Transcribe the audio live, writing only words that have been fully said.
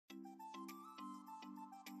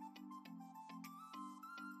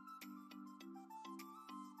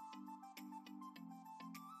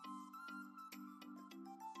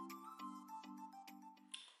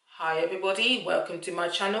Hi everybody, welcome to my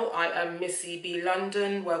channel. I am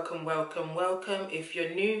Missybeelondon. Welcome, welcome, welcome. If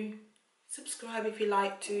you're new, subscribe if you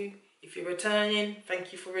like to. If you're returning,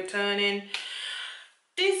 thank you for returning.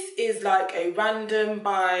 This is like a random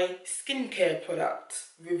buy skincare product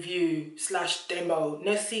review slash demo.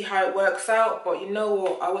 Let's see how it works out. But you know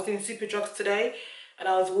what, I was in Superdrugs today and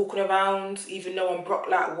I was walking around, even though I'm broke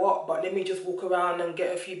like what, but let me just walk around and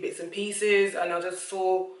get a few bits and pieces, and I just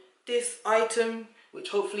saw this item, which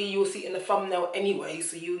hopefully you'll see in the thumbnail anyway,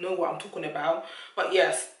 so you know what I'm talking about. But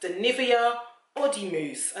yes, the Nivea body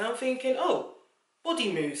mousse. And I'm thinking, oh, body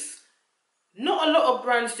mousse. Not a lot of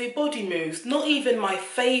brands do body mousse. Not even my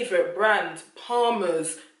favourite brand,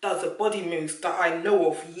 Palmer's, does a body mousse that I know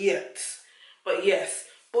of yet. But yes,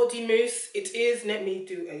 body mousse it is. Let me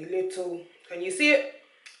do a little, can you see it?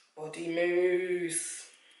 Body mousse.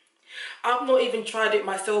 I've not even tried it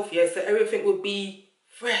myself yet, so everything will be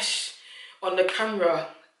fresh on the camera.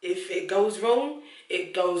 If it goes wrong,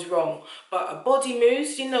 it goes wrong. But a body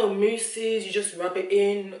mousse, you know, mousses, you just rub it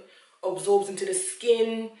in, absorbs into the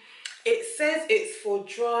skin. It says it's for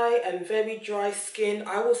dry and very dry skin.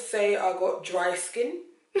 I will say I got dry skin.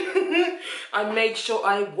 I made sure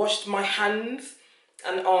I washed my hands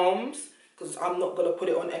and arms, because I'm not going to put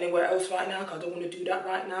it on anywhere else right now, because I don't want to do that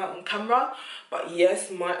right now on camera. But yes,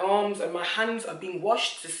 my arms and my hands are being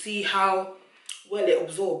washed to see how well it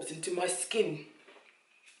absorbs into my skin.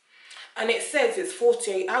 And it says it's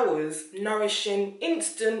 48 hours, nourishing,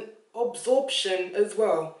 instant absorption as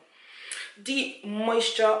well. Deep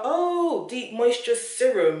moisture, deep moisture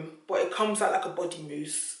serum, but it comes out like a body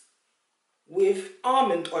mousse with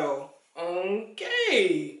almond oil.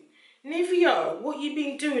 Okay, Nivea, what you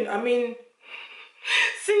been doing? I mean,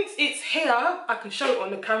 since it's here, I can show it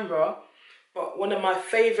on the camera, but one of my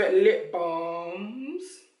favourite lip balms,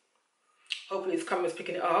 hopefully this camera's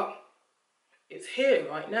picking it up. It's here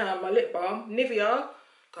right now, my lip balm, Nivea.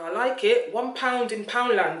 I like it. £1 in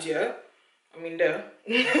Poundland, yeah? I mean there.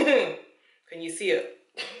 Can you see it?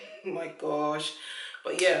 Oh my gosh.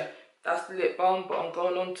 But yeah, that's the lip balm, but I'm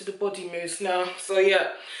going on to the body mousse now. So yeah,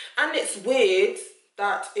 and it's weird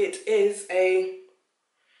that it is a,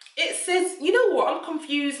 it says, you know what, I'm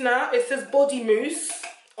confused now. It says body mousse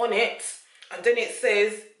on it, and then it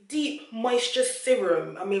says deep moisture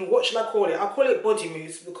serum. I mean, what should I call it? I'll call it body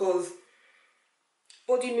mousse because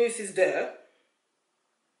body mousse is there.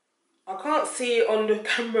 I can't see it on the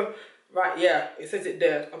camera. Right, yeah, it says it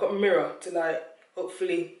there. I've got a mirror to like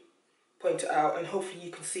hopefully point it out, and hopefully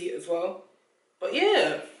you can see it as well. But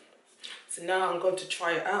yeah, so now I'm going to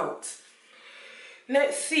try it out.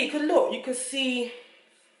 Let's see, because look, you can see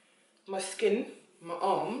my skin, my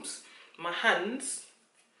arms, my hands.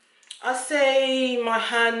 I say my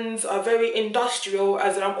hands are very industrial,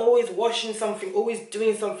 as in I'm always washing something, always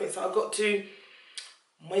doing something, so I've got to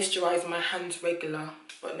moisturize my hands regular.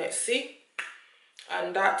 But let's see.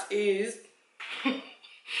 And that is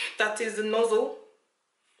that is the nozzle.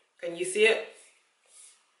 Can you see it?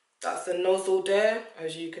 That's the nozzle there,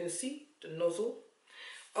 as you can see, the nozzle.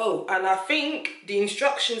 Oh, and I think the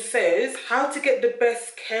instruction says how to get the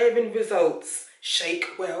best caring results.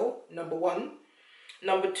 Shake well, number 1.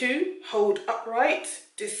 Number 2, hold upright,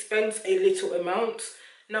 dispense a little amount.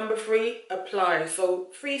 Number 3, apply. So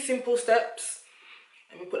 3 simple steps.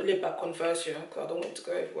 Let me put the lid back on first, yeah, because I don't want it to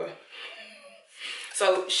go everywhere.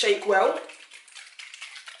 So shake well.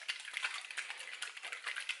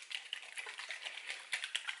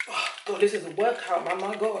 Oh God, this is a workout, man.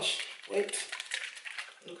 My gosh. Wait.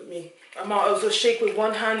 Look at me. I might also shake with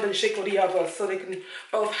one hand and shake with the other, so they can,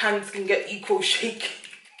 both hands can get equal shake.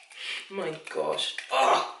 My gosh.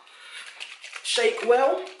 Oh. Shake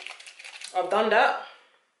well. I've done that.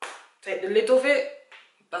 Take the lid off it.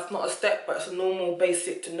 That's not a step, but it's a normal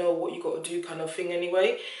basic to know what you got to do kind of thing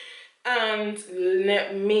anyway. And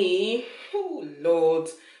let me, oh Lord,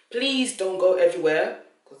 please don't go everywhere,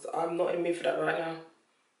 because I'm not in the mood for that right now.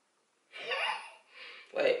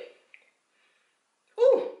 Wait.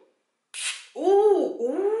 Ooh. Ooh,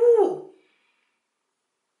 ooh.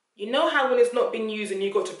 You know how when it's not been used and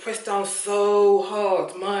you got to press down so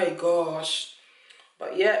hard, my gosh.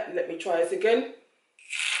 But yeah, let me try this again.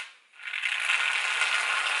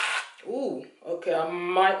 Ooh, okay, I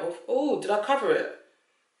might have, oh, did I cover it?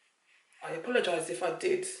 I apologise if I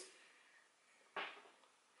did.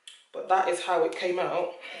 But that is how it came out.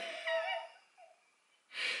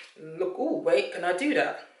 Look, oh, wait, can I do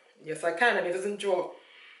that? Yes, I can, and it doesn't drop.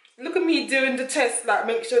 Look at me doing the test, like,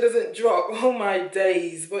 make sure it doesn't drop. Oh my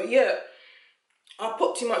days. But yeah, I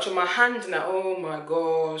put too much on my hand now. Oh my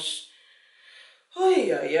gosh. Oh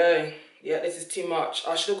yeah, yeah. Yeah, this is too much.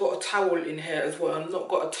 I should have got a towel in here as well. I've not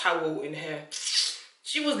got a towel in here.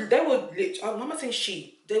 They was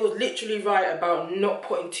literally right about not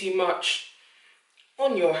putting too much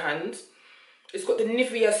on your hand. It's got the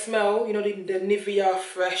Nivea smell, you know, the Nivea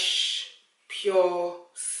fresh, pure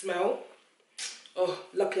smell. Oh,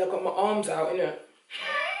 luckily I've got my arms out, innit?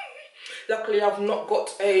 Luckily I've not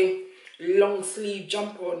got a long sleeve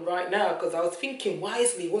jumper on right now, because I was thinking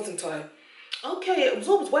wisely, wasn't I? Okay, it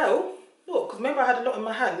absorbs well. Look, because remember I had a lot in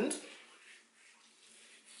my hand.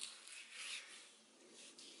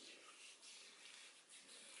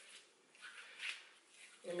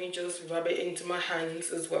 Let me just rub it into my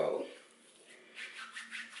hands as well.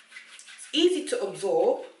 It's easy to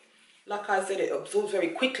absorb. Like I said, it absorbs very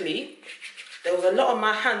quickly. There was a lot on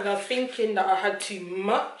my hand and I was thinking that I had too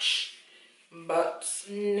much, but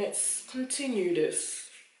let's continue this.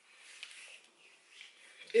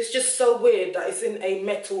 It's just so weird that it's in a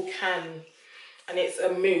metal can and it's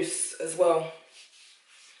a mousse as well.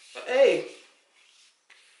 But hey,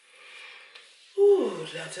 ooh,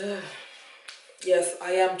 yes,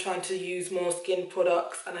 I am trying to use more skin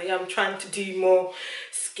products and I am trying to do more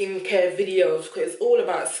skincare videos, because it's all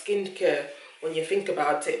about skincare when you think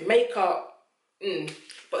about it. Makeup,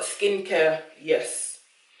 but skincare, yes.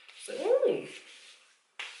 So, ooh.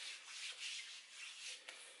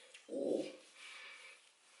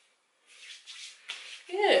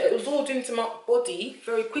 Yeah, it absorbed into my body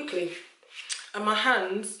very quickly and my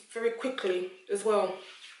hands very quickly as well.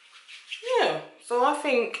 Yeah, so I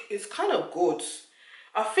think it's kind of good.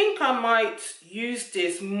 I think I might use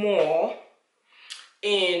this more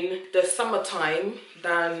in the summertime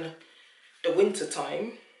than the winter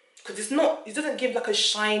time, because it doesn't give like a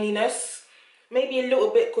shininess. Maybe a little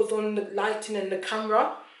bit because on the lighting and the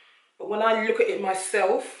camera, but when I look at it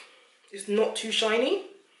myself, it's not too shiny.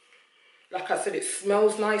 Like I said, it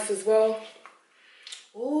smells nice as well.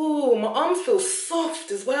 Oh, my arms feel soft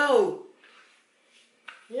as well.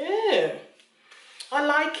 Yeah, I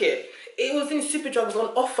like it. It was in Superdrug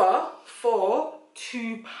on offer for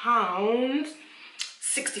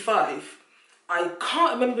 £2.65. I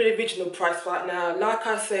can't remember the original price right now. Like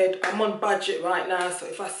I said, I'm on budget right now, so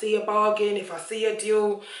if I see a bargain, if I see a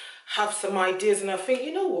deal, have some ideas, and I think,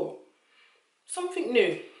 you know what, something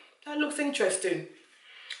new, that looks interesting,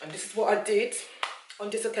 and this is what I did on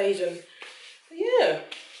this occasion. But yeah,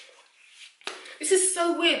 this is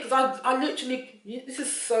so weird, because I literally, this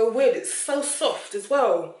is so weird, it's so soft as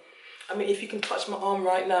well. I mean, if you can touch my arm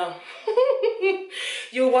right now,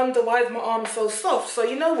 you'll wonder why is my arm so soft. So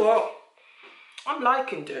you know what, I'm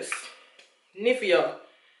liking this. Nivea,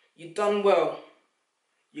 you done well.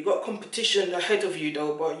 You got competition ahead of you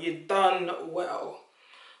though, but you done well.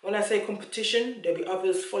 When I say competition, there'll be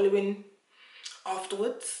others following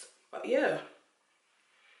afterwards. But yeah,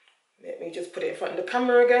 let me just put it in front of the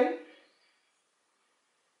camera again.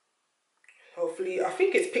 Hopefully, I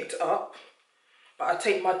think it's picked up, but I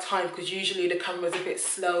take my time because usually the camera's a bit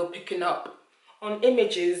slow picking up on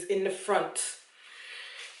images in the front.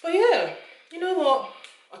 But yeah, you know what?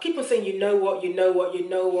 I keep on saying, you know what, you know what, you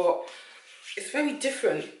know what. It's very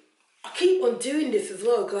different. I keep on doing this as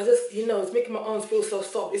well because I just, you know, it's making my arms feel so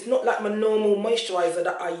soft. It's not like my normal moisturizer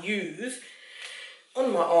that I use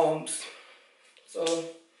on my arms. So,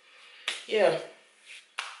 yeah,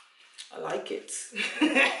 I like it.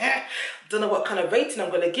 Don't know what kind of rating I'm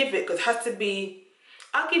going to give it, because it has to be,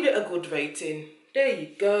 I'll give it a good rating. There you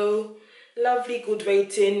go. Lovely, good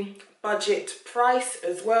rating. Budget price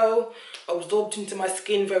as well. Absorbed into my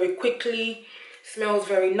skin very quickly. Smells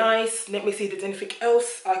very nice. Let me see if there's anything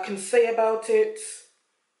else I can say about it.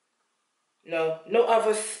 No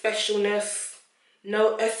other specialness.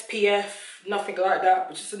 No SPF, nothing like that,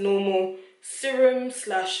 but just a normal serum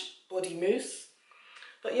 / body mousse.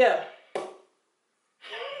 But yeah,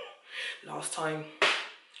 last time.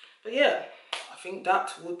 But yeah, I think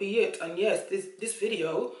that would be it. And yes, this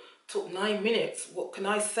video took 9 minutes. What can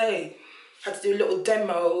I say? Had to do a little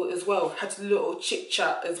demo as well. Had to do a little chit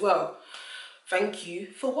chat as well. Thank you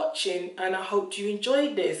for watching, and I hope you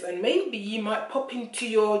enjoyed this. And maybe you might pop into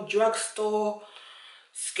your drugstore,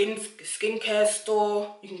 skincare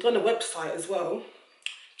store. You can go on the website as well.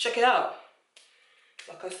 Check it out.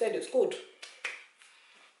 Like I said, it's good.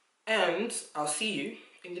 And I'll see you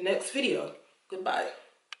in the next video. Goodbye.